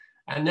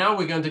And now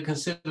we're going to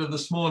consider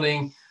this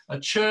morning a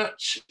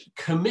church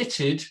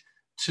committed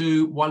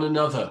to one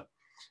another.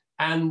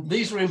 And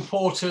these are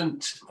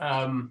important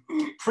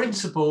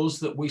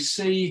principles that we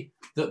see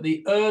that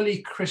the early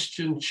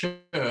Christian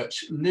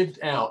church lived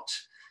out.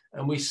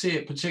 And we see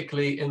it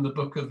particularly in the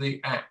book of the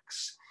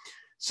Acts.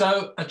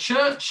 So a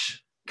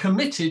church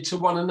committed to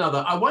one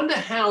another. I wonder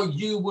how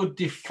you would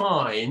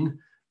define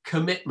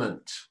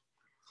commitment.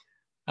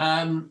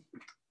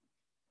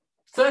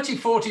 30,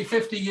 40,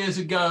 50 years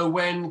ago,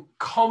 when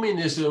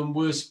communism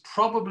was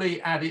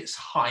probably at its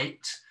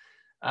height,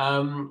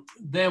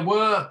 there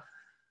were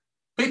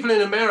people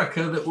in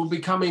America that were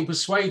becoming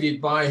persuaded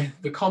by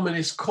the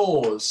communist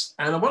cause.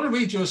 And I want to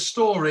read you a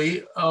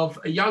story of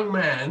a young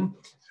man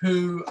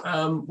who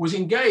was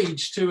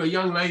engaged to a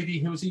young lady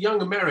who was a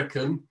young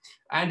American,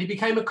 and he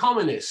became a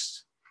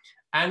communist.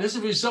 And as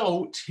a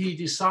result, he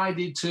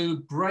decided to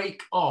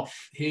break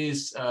off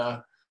his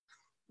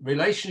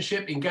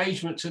relationship,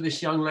 engagement to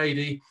this young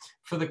lady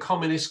for the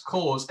communist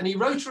cause. And he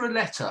wrote her a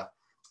letter.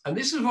 And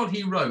this is what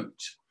he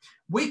wrote.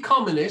 "We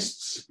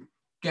communists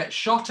get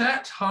shot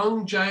at,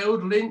 hung,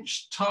 jailed,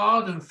 lynched,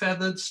 tarred and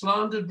feathered,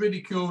 slandered,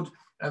 ridiculed,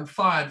 and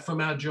fired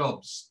from our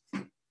jobs.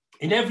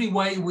 In every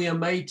way, we are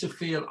made to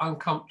feel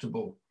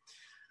uncomfortable.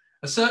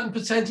 A certain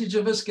percentage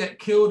of us get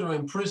killed or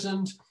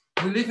imprisoned.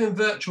 We live in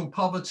virtual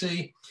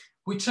poverty.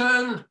 We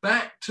turn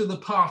back to the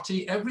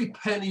party every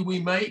penny we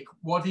make,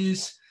 what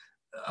is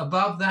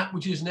above that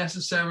which is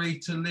necessary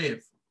to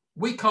live.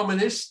 We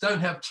communists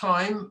don't have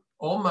time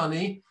or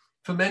money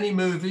for many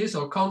movies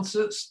or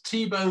concerts,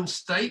 T-bone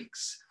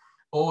steaks,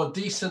 or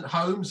decent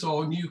homes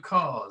or new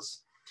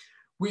cars.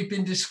 We've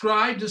been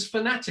described as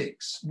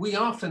fanatics. We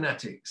are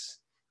fanatics.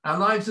 Our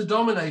lives are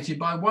dominated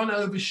by one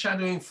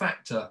overshadowing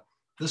factor,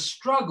 the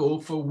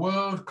struggle for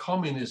world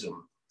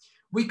communism.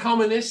 We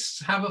communists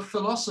have a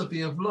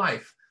philosophy of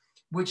life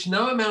which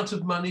no amount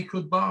of money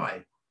could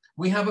buy.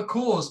 We have a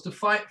cause to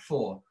fight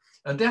for,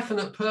 a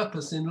definite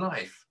purpose in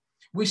life.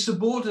 We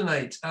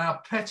subordinate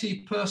our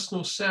petty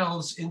personal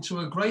selves into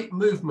a great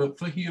movement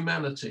for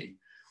humanity.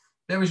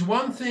 There is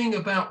one thing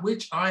about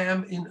which I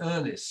am in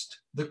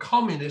earnest, the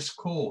communist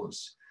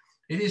cause.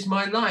 It is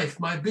my life,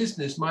 my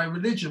business, my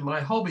religion,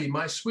 my hobby,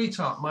 my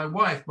sweetheart, my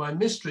wife, my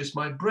mistress,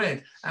 my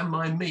bread, and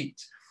my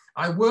meat.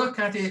 I work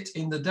at it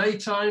in the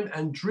daytime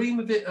and dream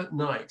of it at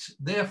night.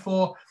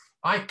 Therefore,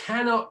 I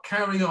cannot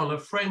carry on a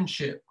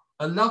friendship,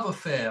 a love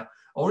affair,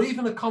 or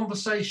even a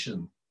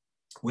conversation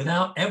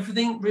without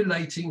everything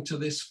relating to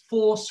this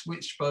force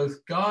which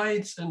both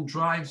guides and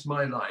drives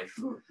my life.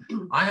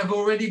 I have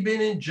already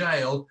been in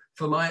jail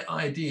for my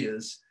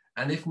ideas,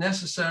 and if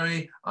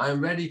necessary, I am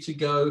ready to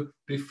go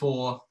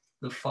before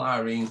the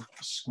firing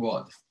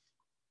squad."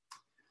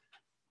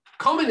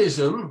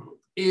 Communism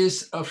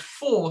is a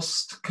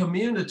forced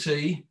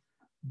community,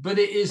 but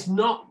it is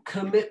not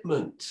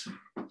commitment.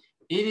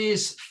 It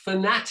is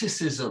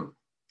fanaticism.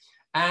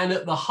 And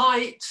at the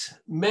height,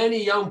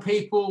 many young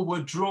people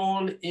were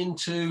drawn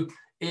into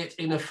it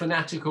in a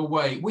fanatical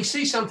way. We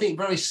see something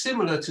very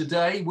similar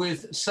today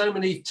with so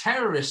many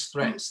terrorist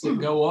threats that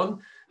go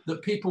on,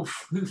 that people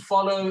who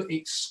follow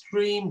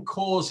extreme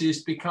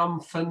causes become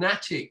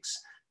fanatics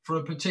for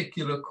a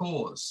particular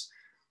cause.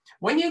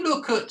 When you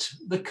look at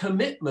the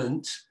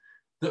commitment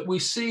that we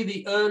see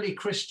the early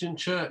Christian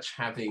church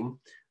having,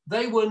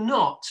 they were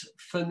not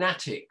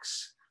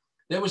fanatics.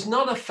 There was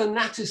not a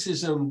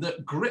fanaticism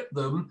that gripped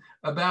them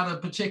about a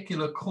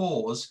particular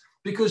cause,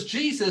 because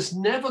Jesus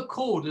never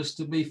called us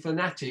to be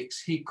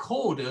fanatics. He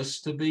called us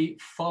to be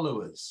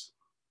followers.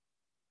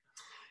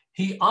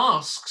 He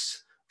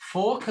asks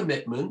for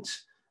commitment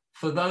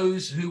for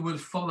those who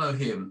would follow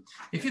him.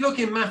 If you look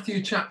in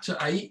Matthew chapter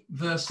 8,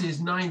 verses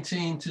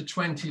 19 to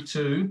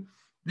 22,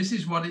 this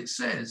is what it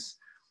says.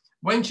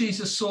 When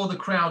Jesus saw the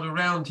crowd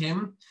around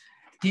him,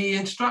 he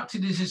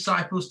instructed his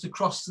disciples to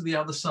cross to the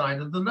other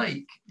side of the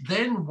lake.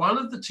 Then one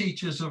of the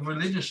teachers of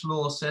religious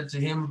law said to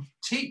him,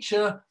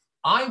 "Teacher,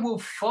 I will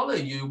follow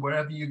you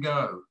wherever you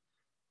go."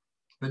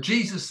 But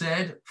Jesus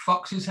said,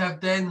 "Foxes have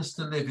dens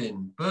to live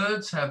in,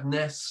 birds have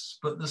nests,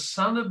 but the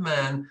Son of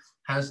Man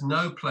has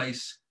no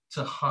place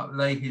to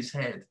lay his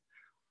head."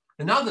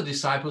 Another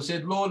disciple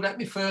said, "Lord, let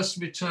me first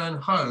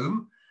return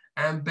home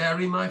and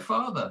bury my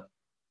father."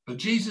 But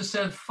Jesus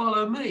said,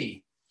 "Follow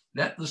me.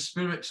 Let the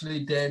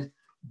spiritually dead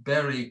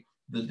bury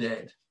the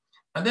dead."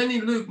 And then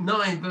in Luke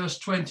 9, verse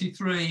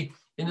 23,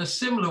 in a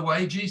similar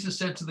way, Jesus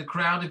said to the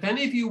crowd, "If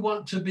any of you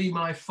want to be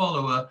my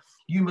follower,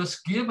 you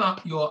must give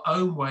up your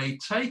own way,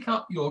 take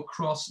up your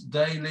cross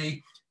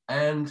daily,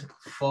 and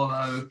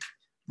follow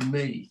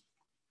me."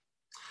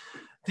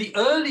 The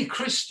early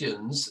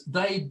Christians,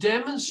 they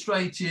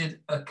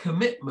demonstrated a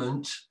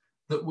commitment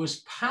that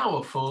was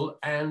powerful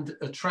and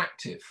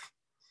attractive.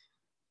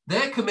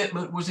 Their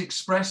commitment was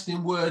expressed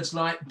in words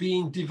like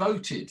being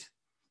devoted,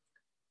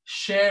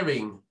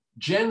 sharing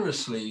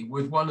generously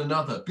with one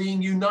another,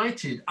 being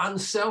united,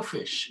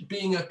 unselfish,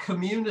 being a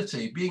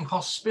community, being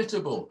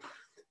hospitable,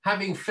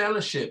 having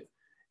fellowship,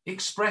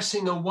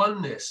 expressing a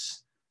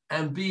oneness,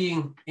 and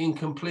being in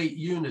complete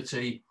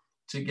unity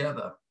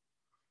together.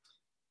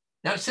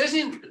 Now it says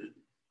in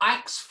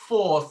Acts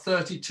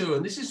 4:32,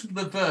 and this is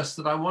the verse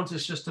that I want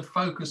us just to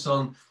focus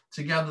on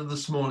together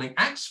this morning.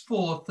 Acts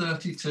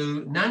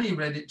 4:32, Nanny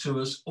read it to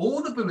us.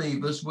 All the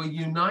believers were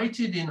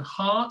united in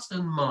heart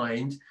and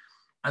mind,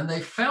 and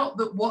they felt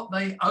that what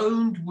they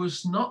owned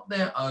was not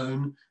their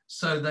own,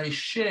 so they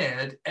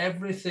shared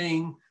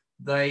everything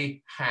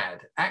they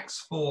had.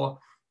 Acts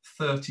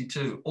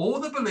 4:32. All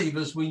the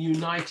believers were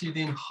united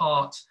in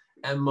heart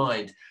and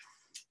mind.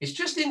 It's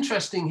just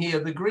interesting here,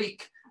 the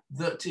Greek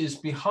that is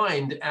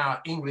behind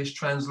our English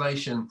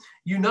translation.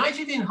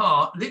 United in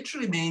heart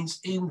literally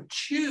means in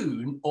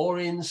tune or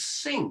in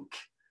sync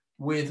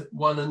with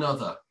one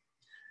another.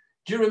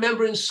 Do you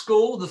remember in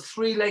school the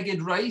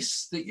three-legged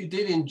race that you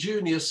did in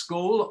junior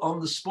school on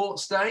the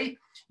sports day?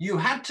 You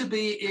had to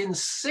be in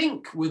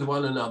sync with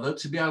one another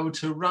to be able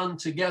to run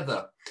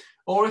together.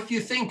 Or if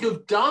you think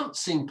of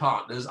dancing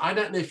partners, I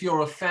don't know if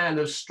you're a fan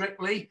of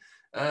Strictly.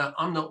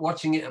 I'm not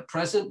watching it at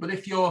present, but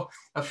if you're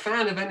a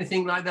fan of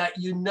anything like that,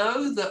 you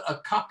know that a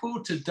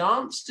couple to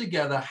dance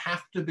together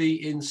have to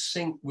be in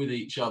sync with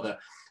each other.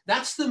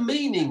 That's the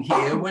meaning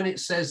here when it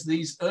says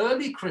these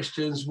early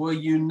Christians were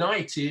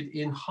united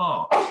in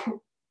heart.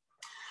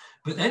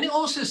 But then it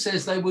also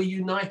says they were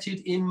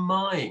united in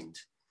mind.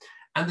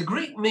 And the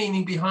Greek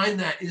meaning behind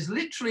that is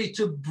literally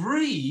to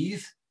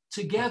breathe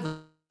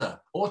together,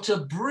 or to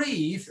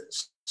breathe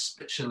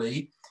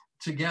spiritually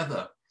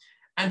together.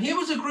 And here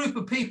was a group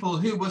of people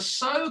who were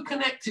so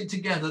connected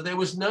together, there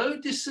was no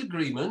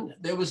disagreement,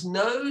 there was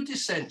no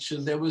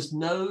dissension, there was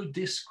no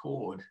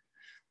discord.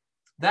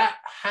 That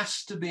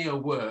has to be a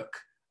work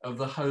of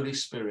the Holy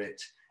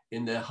Spirit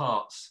in their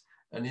hearts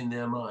and in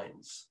their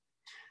minds.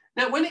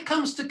 Now, when it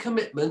comes to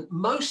commitment,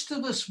 most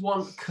of us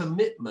want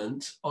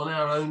commitment on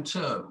our own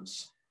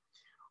terms.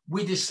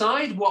 We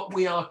decide what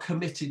we are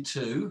committed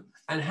to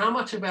and how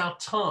much of our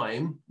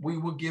time we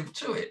will give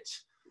to it.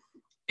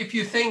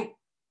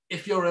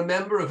 If you're a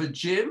member of a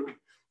gym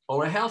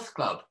or a health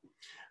club,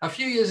 a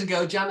few years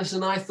ago, Janice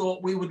and I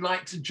thought we would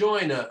like to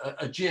join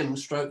a gym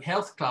stroke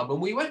health club.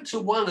 And we went to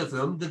one of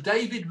them, the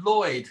David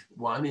Lloyd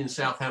one in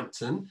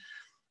Southampton.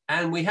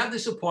 And we had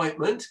this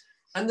appointment.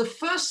 And the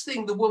first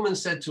thing the woman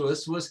said to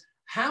us was,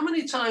 how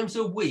many times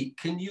a week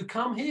can you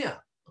come here?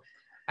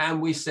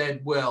 And we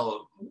said,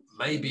 well,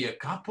 maybe a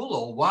couple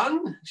or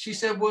one. She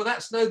said, well,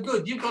 that's no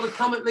good. You've got to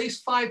come at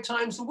least 5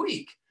 times a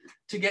week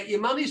to get your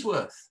money's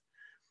worth.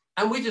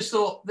 And we just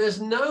thought,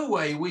 there's no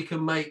way we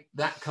can make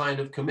that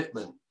kind of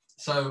commitment.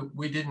 So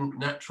we didn't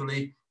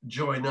naturally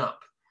join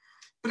up.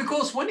 But of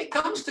course, when it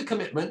comes to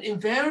commitment,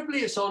 invariably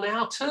it's on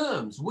our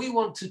terms. We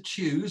want to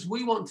choose,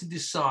 we want to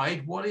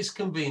decide what is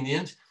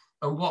convenient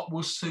and what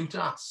will suit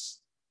us.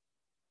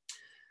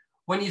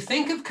 When you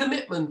think of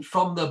commitment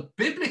from the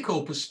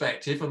biblical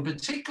perspective, and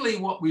particularly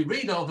what we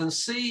read of and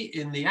see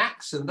in the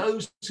Acts and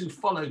those who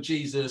follow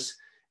Jesus,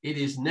 it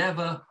is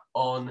never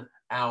on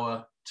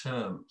our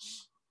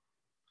terms.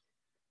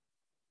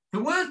 The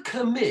word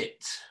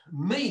commit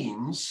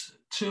means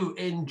to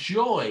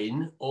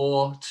enjoin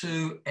or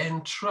to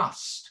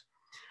entrust.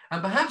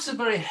 And perhaps a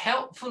very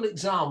helpful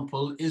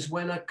example is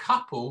when a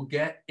couple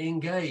get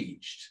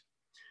engaged.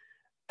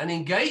 An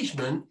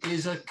engagement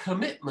is a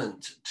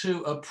commitment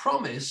to a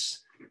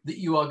promise that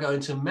you are going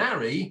to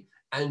marry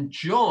and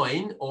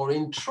join or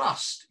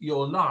entrust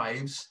your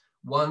lives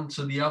one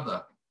to the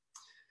other.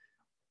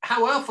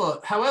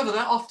 However,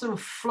 that often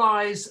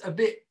flies a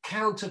bit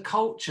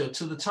counterculture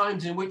to the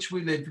times in which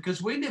we live,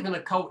 because we live in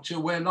a culture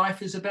where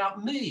life is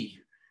about me.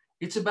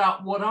 It's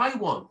about what I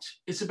want.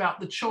 It's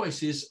about the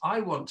choices I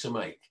want to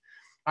make.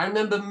 I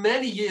remember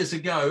many years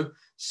ago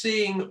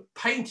seeing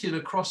painted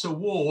across a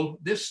wall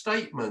this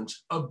statement: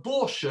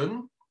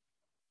 abortion,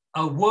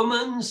 a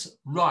woman's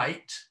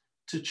right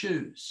to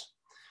choose.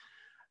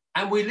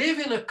 And we live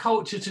in a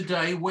culture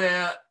today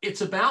where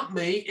it's about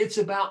me, it's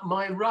about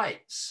my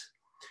rights.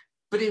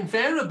 But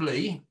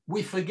invariably,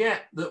 we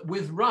forget that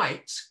with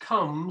rights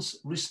comes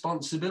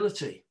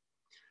responsibility.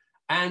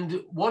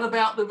 And what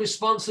about the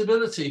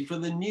responsibility for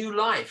the new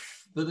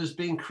life that has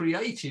been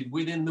created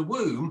within the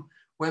womb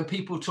when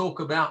people talk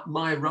about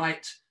my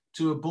right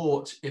to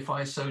abort if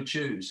I so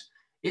choose?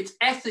 It's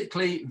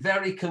ethically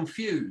very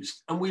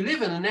confused. And we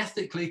live in an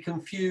ethically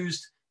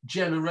confused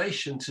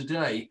generation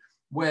today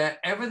where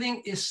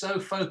everything is so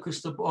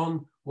focused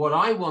upon what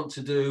I want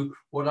to do,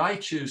 what I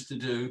choose to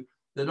do,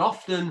 that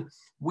often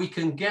we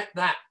can get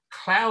that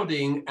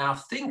clouding our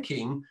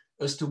thinking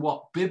as to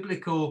what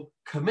biblical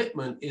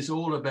commitment is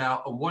all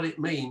about and what it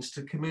means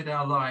to commit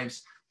our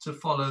lives to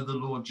follow the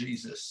Lord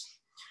Jesus.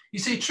 You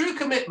see, true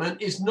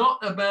commitment is not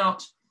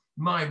about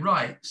my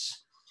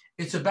rights.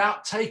 It's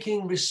about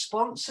taking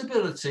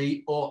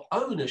responsibility or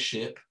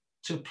ownership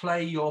to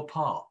play your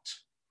part.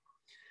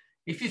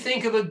 If you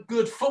think of a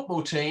good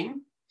football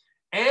team,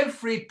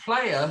 every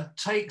player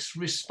takes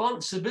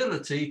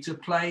responsibility to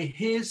play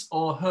his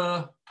or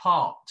her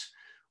part.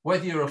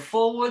 Whether you're a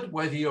forward,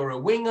 whether you're a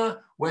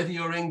winger, whether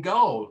you're in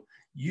goal,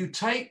 you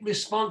take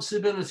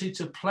responsibility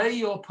to play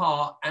your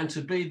part and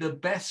to be the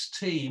best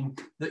team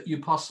that you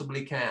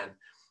possibly can.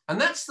 And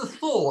that's the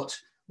thought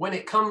when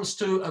it comes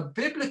to a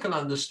biblical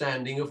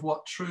understanding of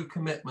what true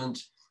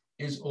commitment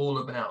is all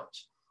about.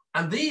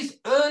 And these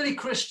early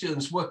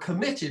Christians were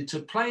committed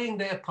to playing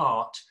their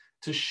part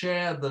to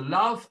share the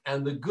love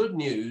and the good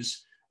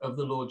news of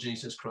the Lord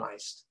Jesus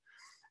Christ.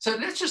 So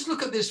let's just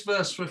look at this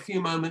verse for a few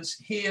moments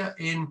here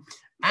in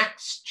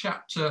Acts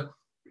chapter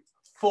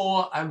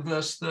 4 and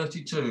verse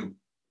 32.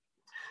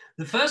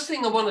 The first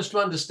thing I want us to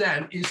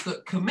understand is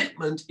that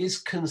commitment is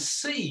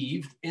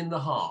conceived in the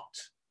heart.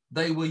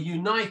 They were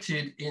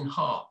united in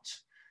heart.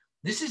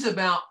 This is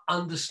about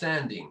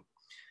understanding.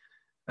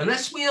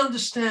 Unless we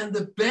understand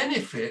the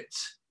benefit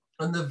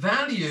and the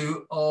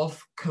value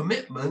of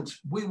commitment,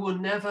 we will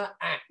never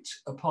act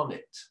upon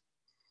it.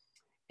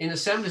 In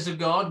Assemblies of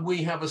God,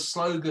 we have a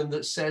slogan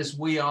that says,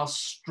 we are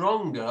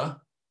stronger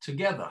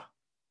together.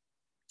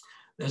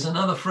 There's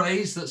another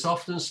phrase that's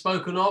often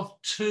spoken of,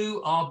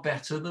 two are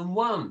better than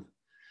one.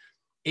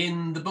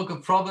 In the book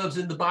of Proverbs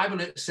in the Bible,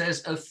 it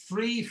says a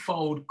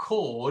threefold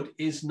cord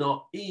is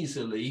not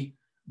easily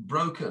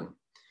broken.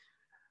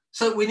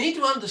 So we need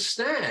to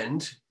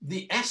understand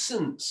the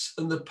essence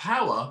and the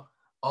power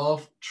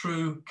of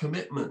true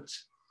commitment.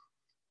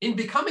 In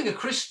becoming a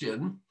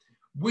Christian,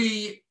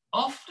 we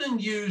often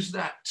use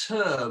that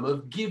term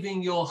of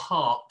giving your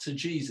heart to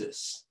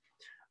Jesus.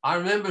 I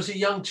remember as a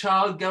young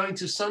child going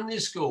to Sunday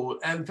school,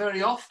 and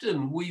very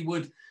often we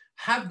would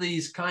have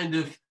these kind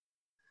of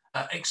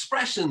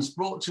expressions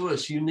brought to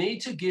us. You need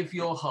to give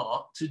your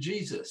heart to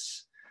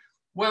Jesus.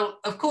 Well,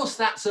 of course,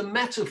 that's a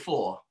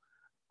metaphor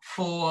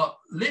for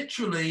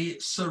literally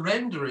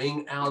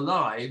surrendering our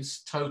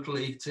lives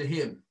totally to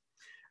him.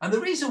 And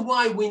the reason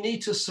why we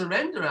need to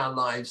surrender our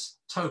lives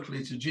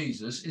totally to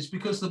Jesus is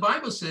because the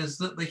Bible says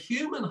that the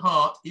human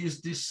heart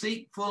is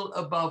deceitful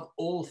above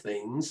all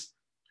things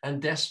and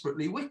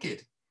desperately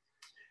wicked.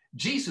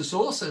 Jesus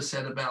also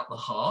said about the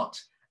heart,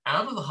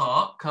 out of the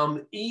heart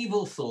come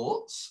evil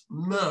thoughts,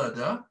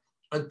 murder,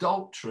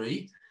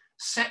 adultery,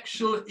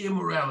 sexual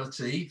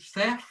immorality,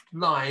 theft,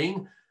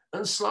 lying,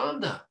 and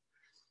slander.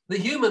 The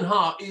human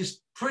heart is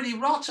pretty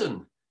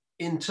rotten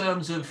in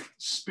terms of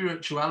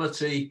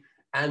spirituality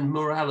and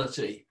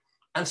morality.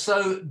 And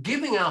so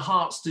giving our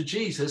hearts to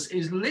Jesus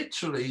is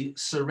literally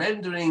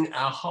surrendering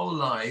our whole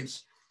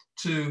lives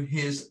to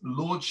his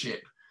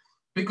lordship,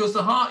 because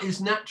the heart is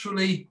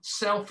naturally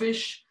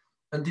selfish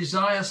and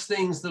desires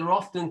things that are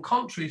often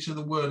contrary to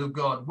the word of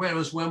God.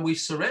 Whereas when we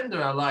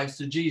surrender our lives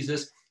to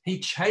Jesus, he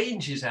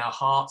changes our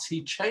hearts,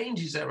 he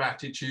changes our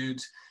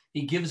attitudes,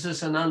 he gives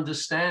us an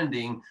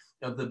understanding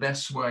of the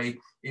best way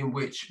in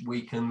which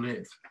we can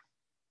live.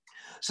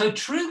 So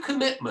true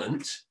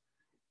commitment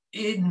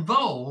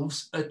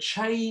involves a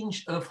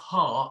change of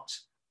heart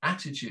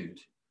attitude.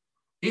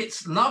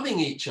 It's loving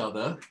each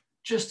other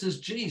just as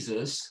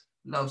Jesus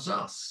loves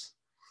us.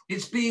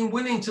 It's being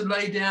willing to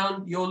lay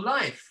down your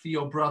life for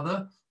your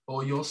brother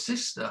or your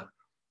sister,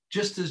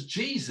 just as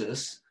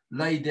Jesus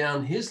laid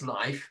down his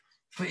life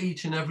for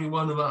each and every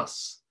one of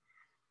us.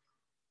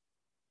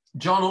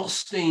 John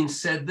Osteen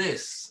said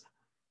this,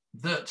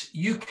 that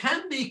you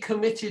can be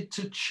committed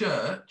to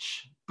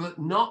church, but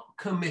not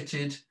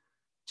committed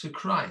to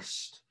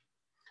Christ.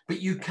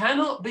 But you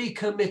cannot be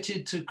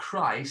committed to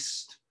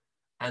Christ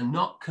and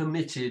not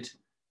committed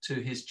to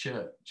his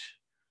church.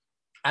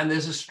 And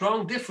there's a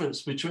strong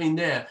difference between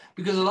there,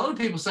 because a lot of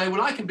people say,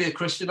 well, I can be a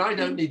Christian, I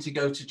don't need to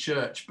go to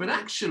church. But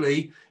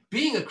actually,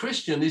 being a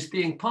Christian is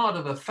being part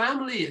of a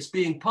family, it's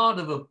being part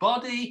of a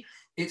body,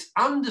 it's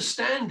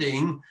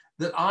understanding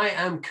that I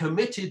am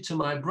committed to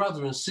my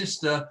brother and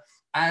sister,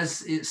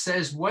 as it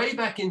says way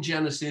back in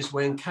Genesis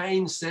when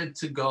Cain said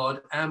to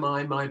God, am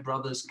I my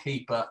brother's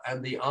keeper?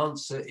 And the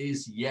answer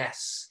is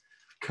yes.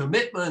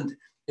 Commitment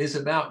is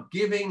about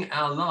giving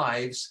our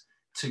lives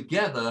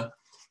together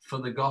for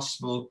the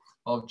gospel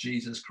of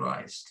Jesus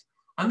Christ.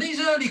 And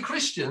these early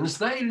Christians,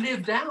 they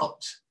lived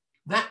out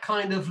that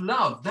kind of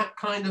love, that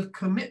kind of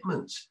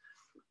commitment.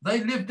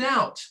 They lived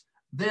out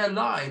their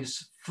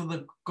lives for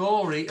the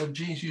glory of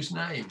Jesus'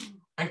 name.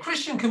 And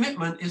Christian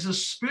commitment is a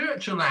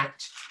spiritual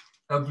act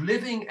of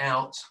living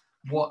out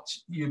what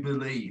you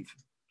believe.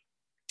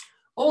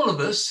 All of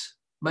us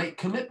make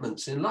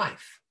commitments in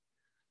life.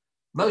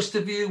 Most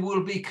of you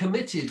will be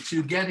committed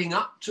to getting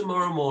up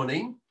tomorrow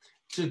morning,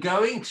 to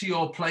going to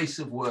your place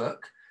of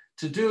work,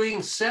 to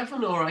doing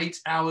 7 or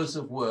 8 hours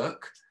of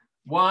work.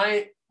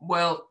 Why?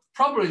 Well,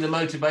 probably the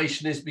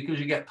motivation is because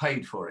you get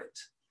paid for it.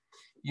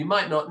 You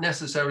might not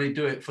necessarily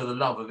do it for the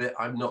love of it,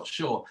 I'm not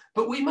sure.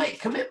 But we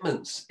make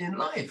commitments in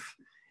life.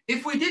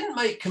 If we didn't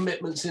make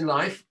commitments in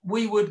life,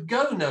 we would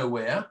go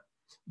nowhere,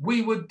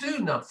 we would do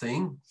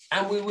nothing,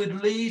 and we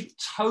would lead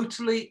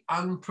totally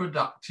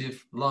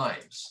unproductive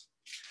lives.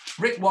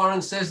 Rick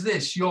Warren says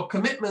this, your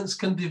commitments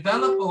can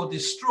develop or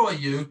destroy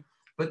you,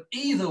 but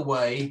either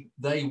way,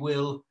 they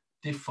will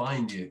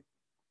define you.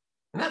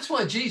 And that's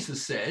why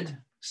Jesus said,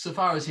 so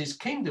far as his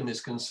kingdom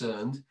is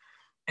concerned,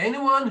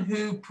 anyone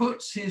who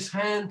puts his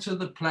hand to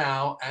the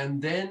plow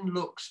and then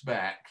looks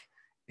back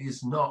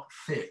is not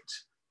fit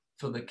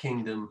for the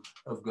kingdom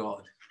of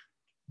God.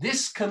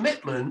 This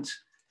commitment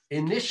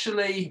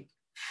initially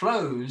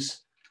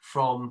flows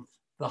from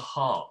the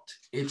heart.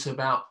 It's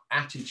about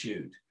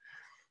attitude.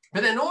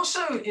 But then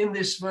also in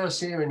this verse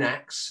here in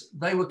Acts,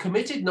 they were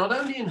committed not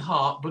only in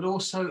heart, but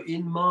also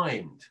in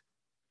mind.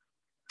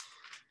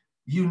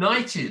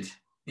 United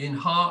in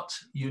heart,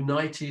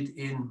 united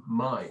in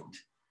mind.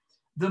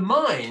 The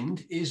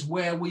mind is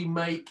where we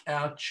make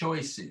our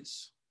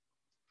choices.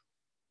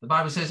 The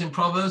Bible says in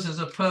Proverbs, as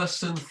a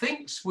person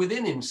thinks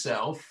within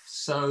himself,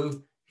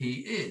 so he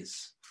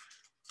is.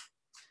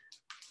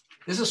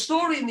 There's a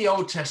story in the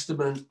Old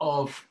Testament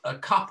of a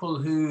couple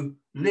who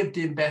lived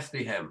in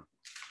Bethlehem.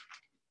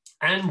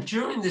 And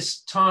during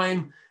this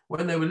time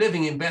when they were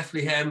living in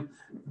Bethlehem,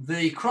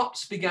 the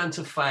crops began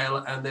to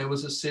fail and there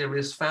was a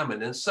serious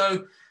famine. And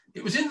so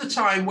it was in the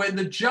time when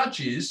the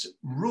judges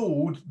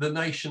ruled the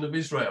nation of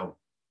Israel.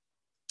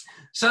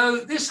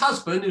 So this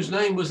husband, whose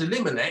name was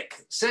Elimelech,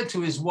 said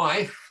to his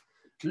wife,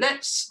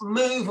 let's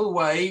move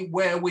away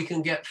where we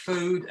can get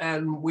food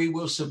and we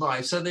will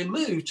survive. So they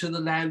moved to the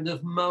land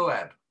of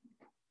Moab.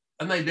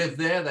 And they lived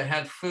there, they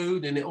had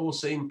food, and it all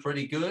seemed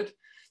pretty good.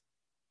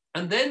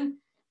 And then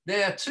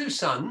their two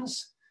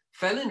sons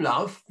fell in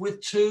love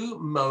with two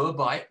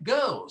Moabite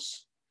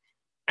girls.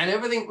 And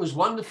everything was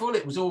wonderful,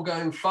 it was all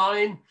going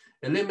fine.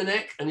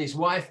 Elimelech and his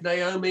wife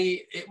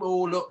Naomi, it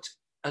all looked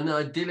an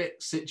idyllic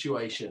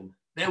situation.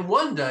 Then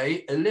one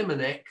day,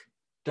 Elimelech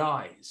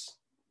dies.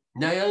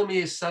 Naomi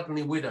is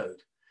suddenly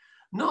widowed.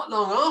 Not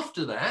long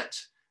after that,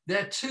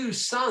 their two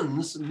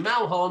sons,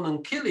 Mahlon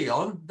and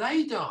Chilion,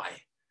 they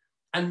die.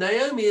 And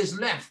Naomi is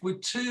left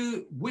with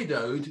two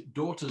widowed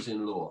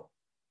daughters-in-law.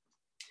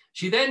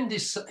 She then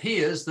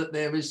hears that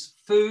there is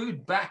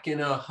food back in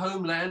her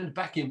homeland,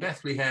 back in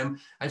Bethlehem,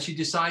 and she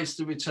decides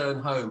to return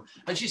home.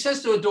 And she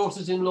says to her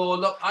daughters-in-law,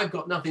 look, I've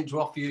got nothing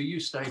to offer you, you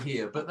stay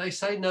here. But they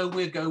say, no,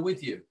 we'll go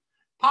with you.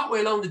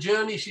 Partway along the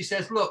journey, she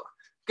says, look,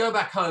 go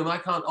back home, I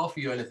can't offer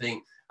you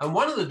anything. And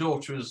one of the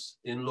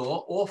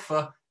daughters-in-law,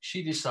 Orpah,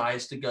 she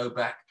decides to go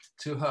back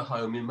to her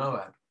home in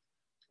Moab.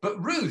 But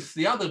Ruth,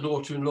 the other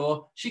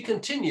daughter-in-law, she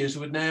continues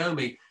with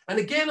Naomi. And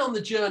again on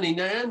the journey,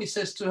 Naomi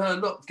says to her,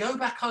 look, go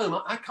back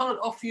home. I can't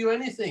offer you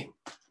anything.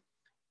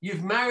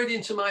 You've married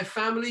into my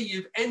family.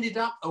 You've ended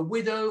up a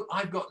widow.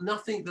 I've got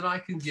nothing that I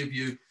can give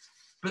you.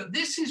 But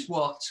this is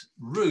what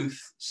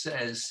Ruth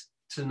says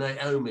to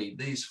Naomi,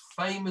 these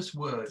famous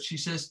words. She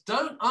says,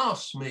 don't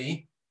ask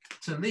me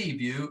to leave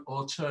you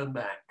or turn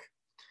back.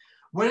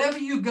 Wherever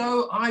you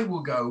go, I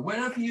will go.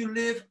 Wherever you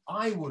live,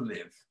 I will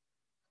live.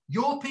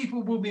 Your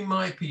people will be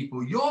my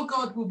people. Your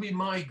God will be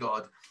my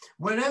God.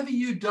 Wherever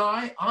you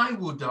die, I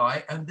will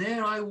die, and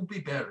there I will be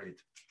buried.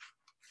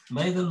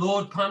 May the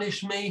Lord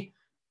punish me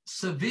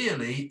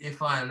severely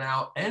if I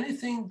allow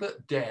anything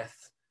but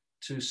death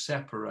to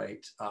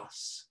separate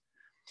us.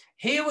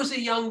 Here was a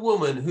young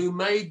woman who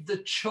made the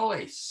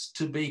choice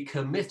to be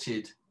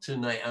committed to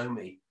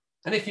Naomi.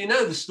 And if you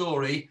know the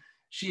story,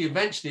 she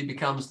eventually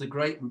becomes the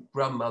great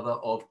grandmother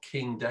of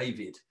King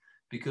David,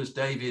 because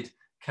David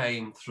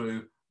came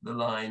through the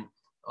line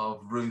of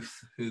Ruth,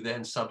 who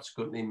then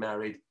subsequently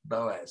married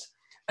Boaz.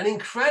 An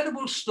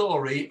incredible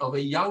story of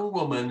a young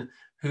woman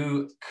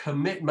who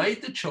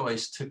made the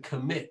choice to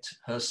commit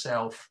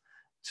herself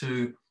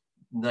to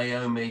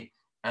Naomi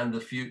and the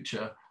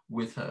future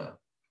with her.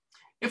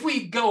 If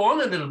we go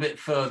on a little bit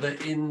further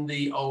in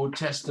the Old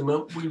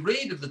Testament, we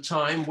read of the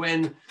time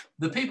when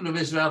the people of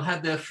Israel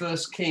had their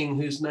first king,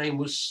 whose name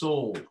was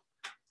Saul.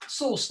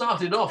 Saul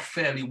started off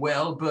fairly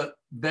well, but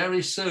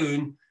very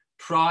soon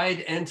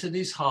pride entered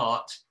his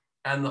heart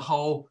and the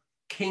whole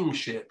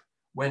kingship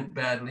went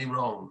badly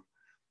wrong.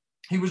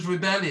 He was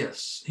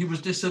rebellious, he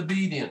was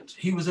disobedient,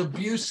 he was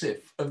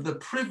abusive of the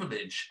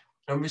privilege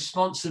and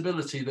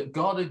responsibility that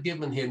God had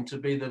given him to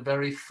be the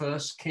very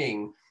first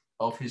king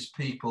of his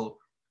people,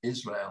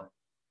 Israel.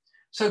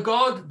 So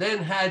God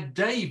then had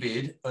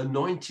David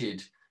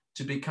anointed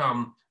to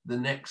become the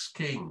next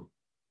king.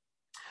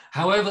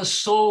 However,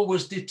 Saul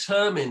was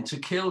determined to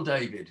kill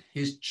David.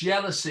 His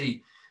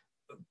jealousy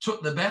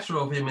took the better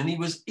of him, and he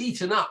was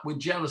eaten up with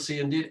jealousy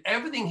and did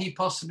everything he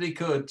possibly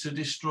could to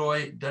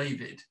destroy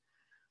David.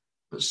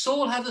 But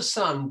Saul had a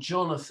son,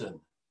 Jonathan,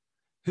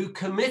 who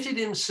committed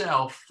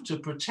himself to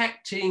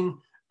protecting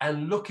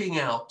and looking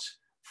out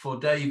for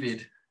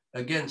David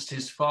against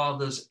his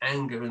father's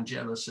anger and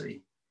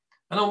jealousy.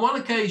 And on one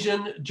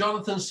occasion,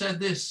 Jonathan said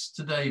this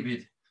to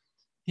David.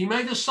 He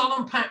made a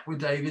solemn pact with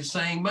David,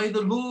 saying, may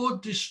the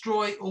Lord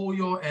destroy all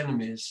your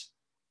enemies.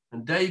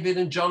 And David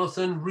and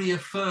Jonathan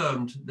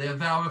reaffirmed their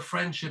vow of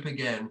friendship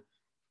again.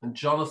 And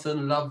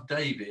Jonathan loved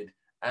David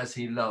as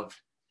he loved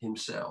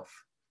himself.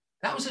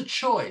 That was a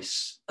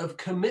choice of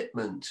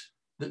commitment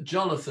that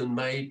Jonathan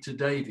made to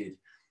David,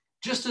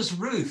 just as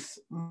Ruth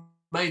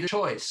made a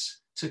choice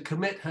to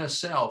commit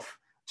herself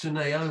to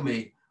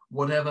Naomi,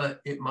 whatever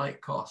it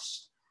might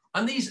cost.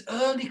 And these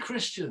early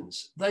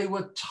Christians, they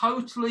were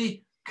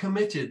totally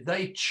committed.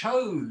 They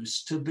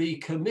chose to be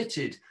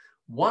committed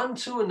one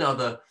to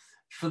another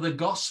for the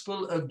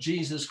gospel of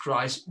Jesus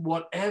Christ,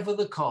 whatever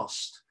the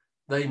cost.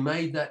 They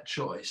made that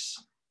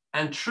choice.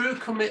 And true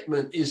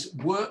commitment is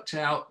worked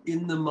out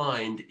in the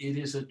mind. It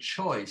is a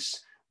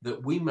choice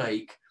that we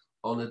make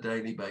on a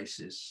daily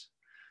basis.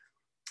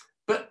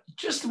 But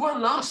just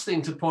one last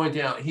thing to point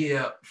out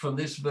here from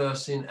this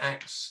verse in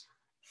Acts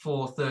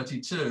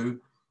 4:32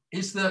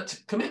 is that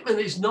commitment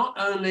is not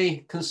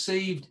only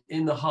conceived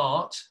in the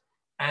heart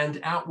and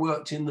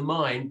outworked in the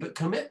mind, but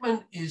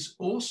commitment is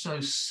also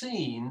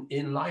seen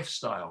in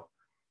lifestyle.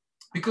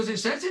 Because it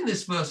says in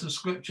this verse of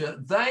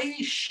scripture, they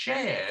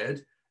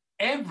shared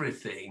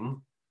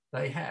everything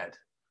they had.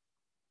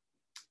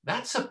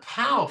 That's a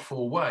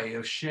powerful way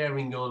of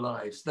sharing your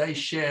lives. They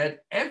shared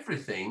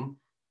everything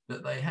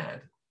that they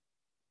had.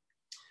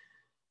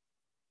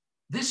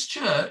 This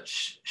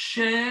church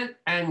shared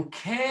and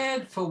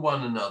cared for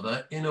one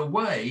another in a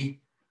way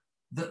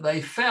that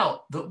they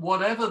felt that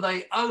whatever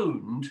they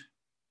owned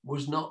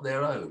was not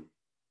their own.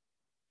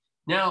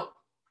 Now,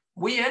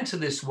 we enter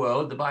this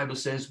world, the Bible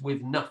says,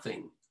 with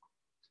nothing,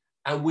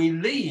 and we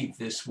leave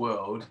this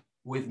world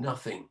with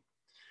nothing.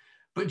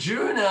 But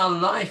during our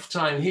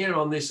lifetime here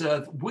on this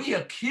earth, we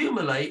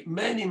accumulate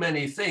many,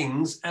 many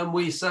things, and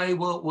we say,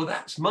 well,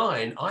 that's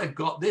mine. I've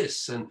got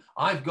this, and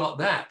I've got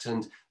that,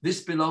 and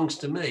this belongs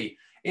to me.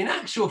 In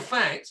actual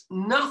fact,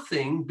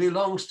 nothing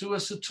belongs to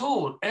us at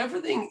all.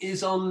 Everything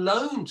is on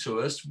loan to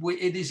us.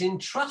 It is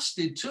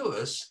entrusted to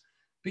us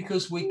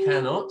because we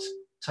cannot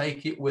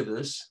take it with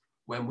us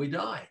when we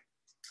die.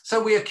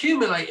 So we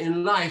accumulate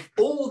in life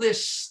all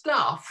this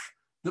stuff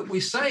that we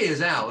say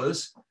is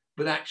ours,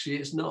 but actually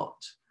it's not.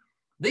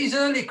 These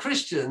early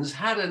Christians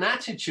had an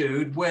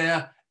attitude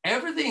where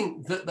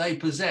everything that they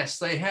possessed,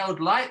 they held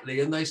lightly,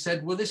 and they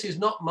said, well, this is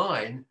not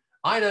mine.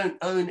 I don't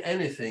own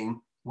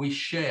anything. We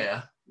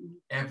share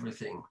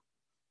everything.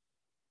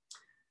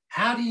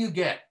 How do you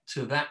get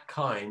to that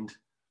kind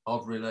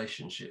of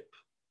relationship?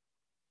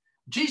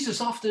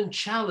 Jesus often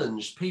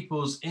challenged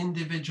people's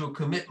individual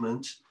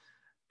commitment,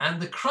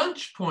 and the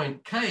crunch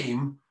point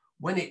came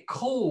when it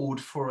called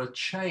for a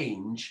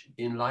change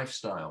in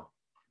lifestyle.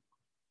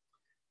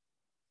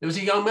 There was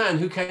a young man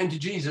who came to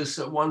Jesus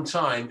at one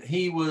time.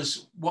 He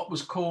was what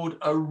was called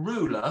a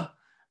ruler,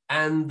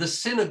 and the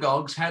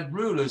synagogues had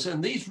rulers,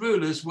 and these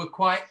rulers were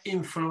quite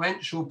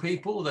influential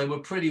people. They were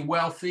pretty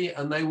wealthy,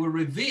 and they were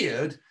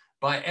revered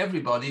by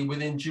everybody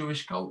within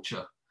Jewish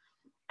culture.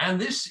 And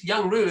this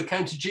young ruler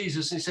came to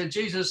Jesus and he said,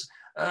 Jesus,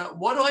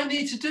 what do I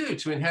need to do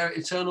to inherit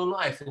eternal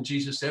life? And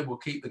Jesus said, well,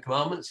 keep the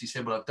commandments. He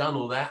said, well, I've done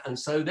all that. And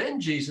so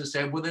then Jesus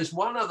said, well, there's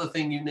one other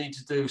thing you need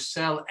to do.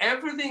 Sell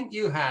everything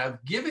you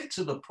have, give it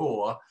to the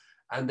poor,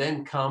 and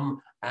then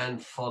come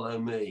and follow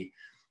me.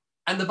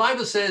 And the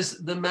Bible says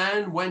the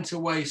man went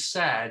away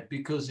sad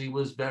because he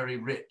was very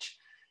rich.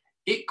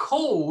 It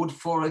called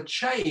for a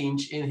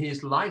change in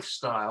his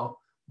lifestyle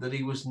that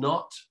he was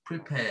not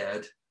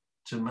prepared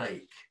to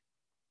make.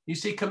 You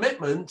see,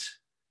 commitment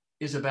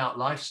is about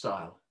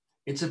lifestyle.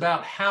 It's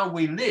about how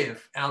we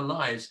live our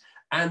lives.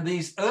 And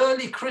these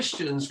early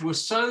Christians were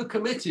so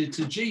committed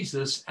to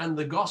Jesus and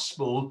the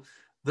gospel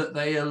that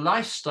their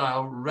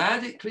lifestyle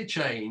radically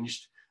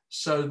changed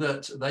so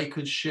that they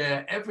could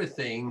share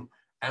everything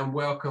and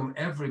welcome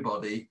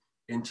everybody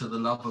into the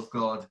love of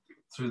God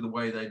through the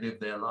way they live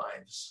their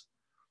lives.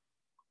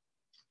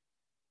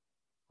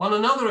 On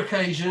another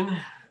occasion,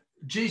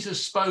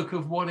 Jesus spoke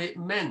of what it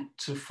meant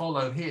to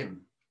follow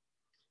him.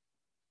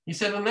 He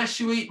said, unless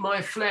you eat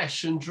my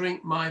flesh and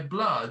drink my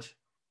blood,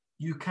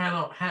 you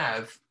cannot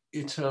have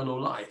eternal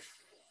life.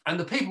 And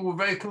the people were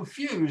very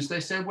confused. They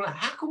said, well,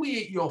 how can we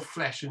eat your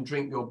flesh and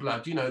drink your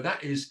blood? You know,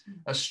 that is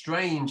a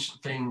strange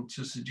thing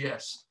to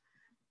suggest.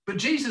 But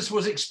Jesus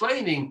was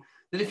explaining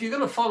that if you're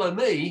going to follow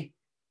me,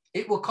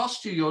 it will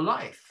cost you your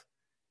life.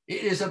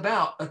 It is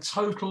about a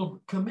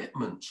total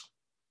commitment.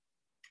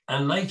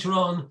 And later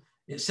on,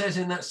 it says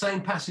in that same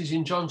passage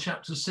in John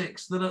chapter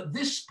 6 that at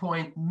this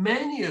point,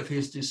 many of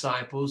his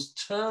disciples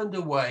turned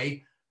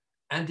away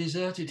and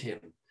deserted him.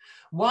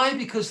 Why?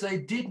 Because they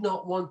did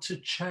not want to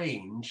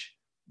change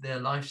their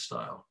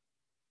lifestyle.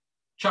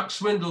 Chuck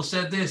Swindoll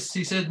said this.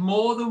 He said,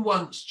 more than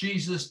once,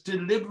 Jesus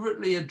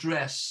deliberately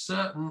addressed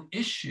certain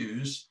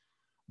issues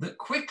that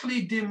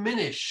quickly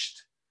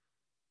diminished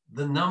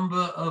the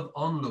number of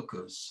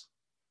onlookers.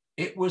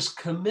 It was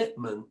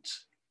commitment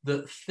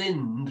that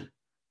thinned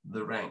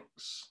the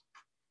ranks.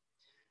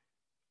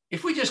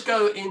 If we just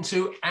go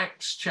into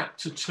Acts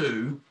chapter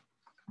 2,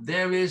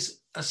 there is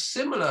a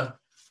similar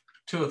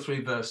 2 or 3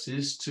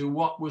 verses to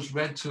what was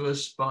read to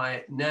us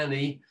by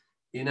Nanny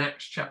in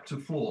Acts chapter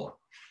 4.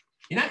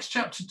 In Acts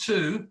chapter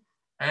 2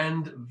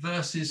 and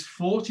verses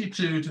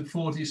 42 to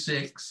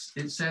 46,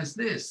 it says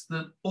this,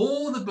 that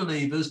all the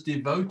believers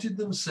devoted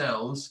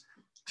themselves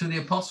to the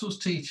apostles'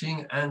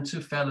 teaching and to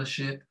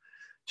fellowship,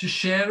 to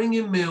sharing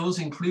in meals,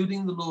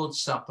 including the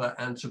Lord's Supper,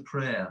 and to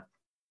prayer.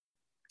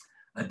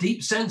 A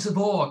deep sense of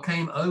awe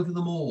came over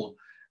them all,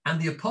 and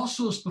the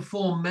apostles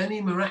performed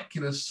many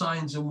miraculous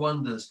signs and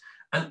wonders,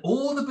 and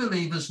all the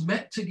believers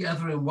met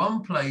together in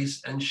one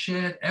place and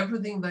shared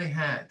everything they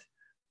had.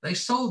 They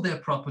sold their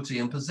property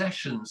and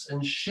possessions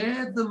and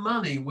shared the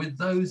money with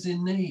those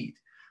in need.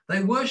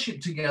 They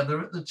worshiped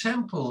together at the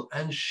temple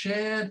and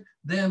shared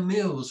their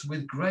meals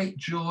with great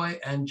joy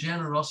and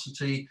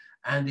generosity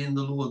and in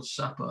the Lord's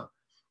Supper.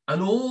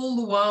 And all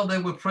the while they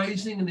were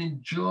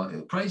praising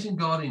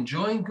God,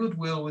 enjoying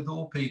goodwill with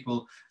all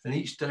people. And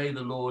each day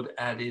the Lord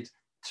added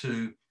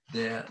to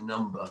their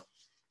number.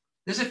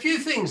 There's a few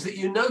things that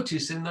you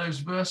notice in those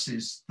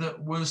verses that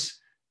was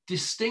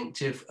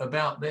distinctive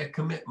about their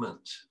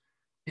commitment.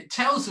 It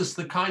tells us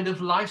the kind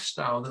of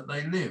lifestyle that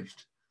they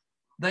lived.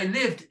 They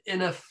lived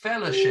in a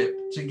fellowship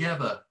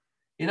together.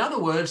 In other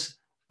words,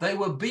 they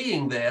were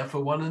being there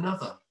for one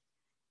another.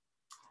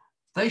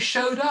 They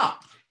showed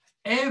up.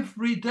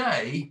 Every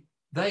day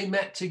they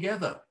met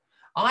together.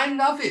 I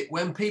love it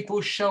when people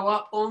show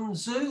up on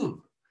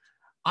Zoom.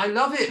 I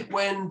love it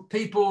when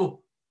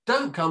people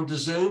don't come to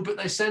Zoom, but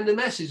they send a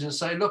message and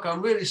say, look,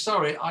 I'm really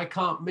sorry, I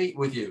can't meet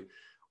with you.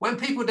 When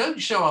people don't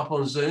show up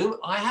on Zoom,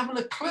 I haven't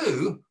a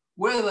clue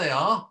where they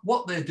are,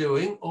 what they're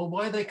doing, or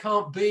why they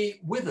can't be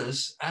with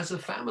us as a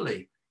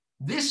family.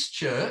 This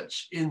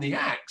church in the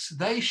Acts,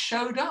 they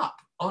showed up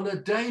on a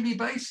daily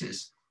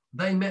basis.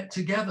 They met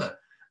together.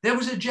 There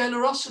was a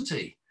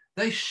generosity.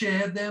 They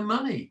shared their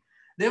money.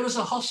 There was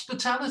a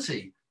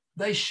hospitality.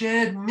 They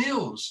shared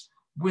meals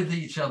with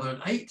each other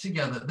and ate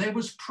together. There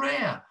was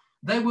prayer.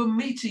 They were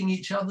meeting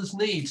each other's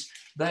needs.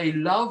 They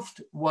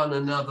loved one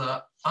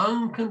another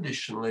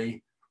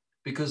unconditionally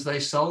because they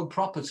sold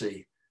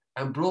property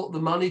and brought the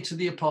money to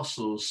the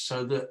apostles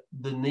so that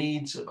the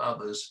needs of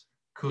others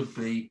could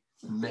be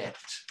met.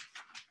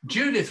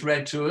 Judith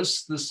read to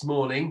us this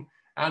morning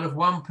out of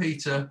 1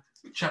 Peter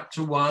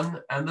chapter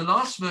 1, and the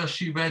last verse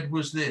she read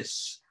was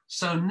this: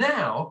 so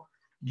now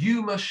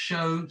you must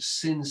show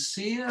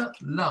sincere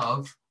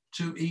love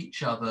to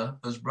each other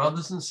as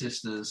brothers and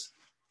sisters.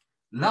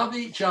 Love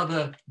each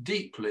other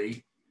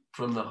deeply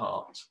from the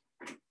heart.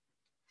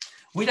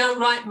 We don't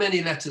write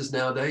many letters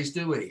nowadays,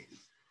 do we?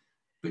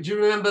 But do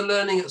you remember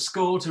learning at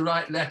school to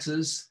write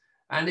letters?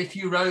 And if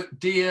you wrote,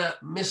 dear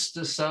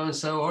Mr.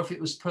 So-and-so, or if it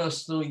was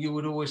personal, you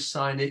would always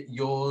sign it,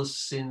 yours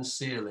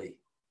sincerely.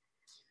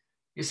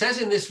 It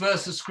says in this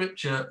verse of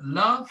scripture,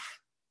 love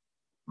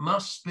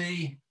must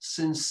be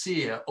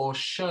sincere or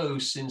show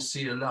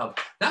sincere love.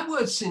 That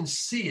word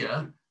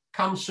sincere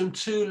comes from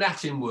two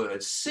Latin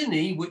words,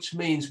 sine, which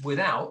means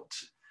without,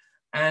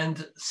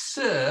 and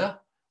ser,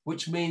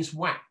 which means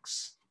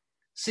wax.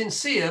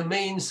 Sincere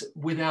means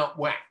without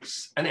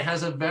wax, and it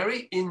has a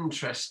very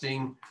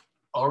interesting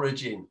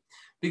origin,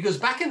 because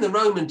back in the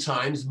Roman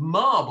times,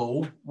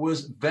 marble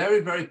was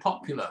very, very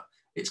popular.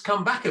 It's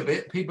come back a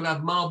bit. People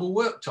have marble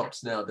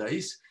worktops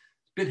nowadays. It's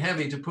a bit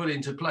heavy to put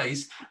into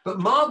place, but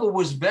marble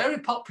was very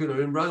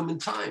popular in Roman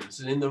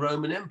times and in the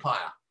Roman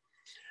Empire.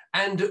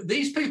 And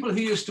these people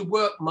who used to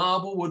work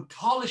marble would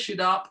polish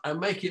it up and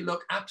make it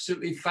look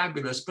absolutely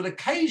fabulous. But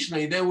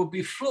occasionally there would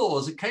be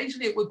flaws.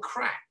 Occasionally it would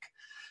crack.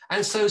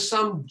 And so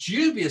some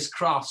dubious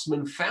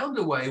craftsmen found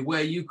a way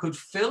where you could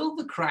fill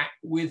the crack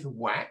with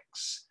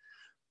wax,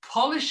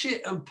 polish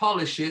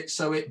it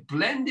so it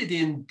blended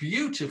in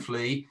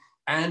beautifully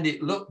and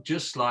it looked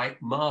just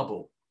like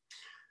marble.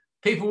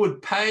 People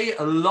would pay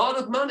a lot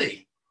of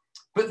money.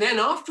 But then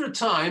after a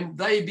time,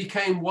 they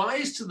became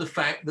wise to the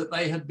fact that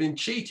they had been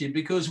cheated,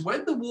 because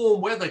when the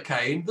warm weather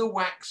came, the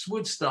wax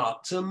would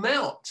start to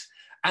melt.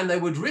 And they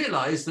would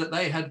realize that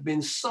they had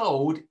been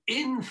sold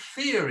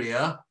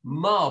inferior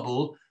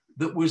marble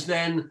that was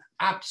then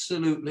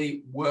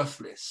absolutely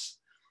worthless.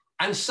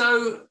 And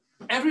so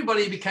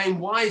everybody became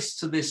wise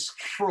to this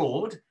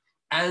fraud.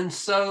 And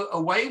so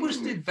a way was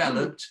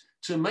developed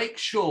to make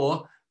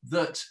sure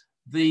that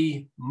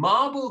the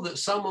marble that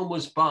someone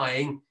was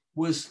buying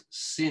was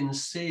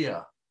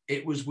sincere.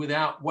 It was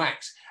without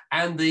wax.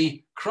 And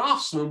the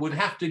craftsman would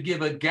have to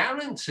give a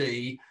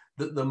guarantee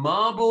that the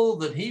marble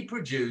that he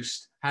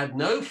produced had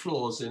no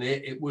flaws in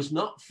it. It was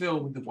not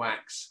filled with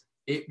wax.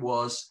 It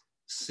was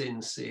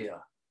sincere.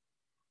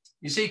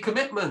 You see,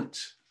 commitment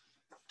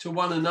to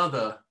one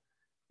another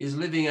is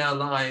living our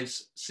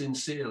lives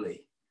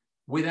sincerely,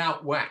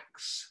 without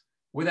wax,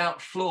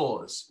 without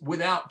flaws,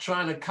 without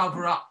trying to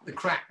cover up the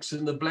cracks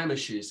and the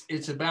blemishes.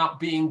 It's about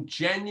being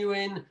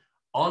genuine,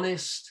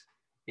 honest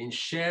in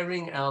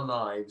sharing our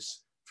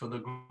lives for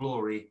the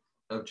glory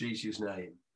of Jesus' name.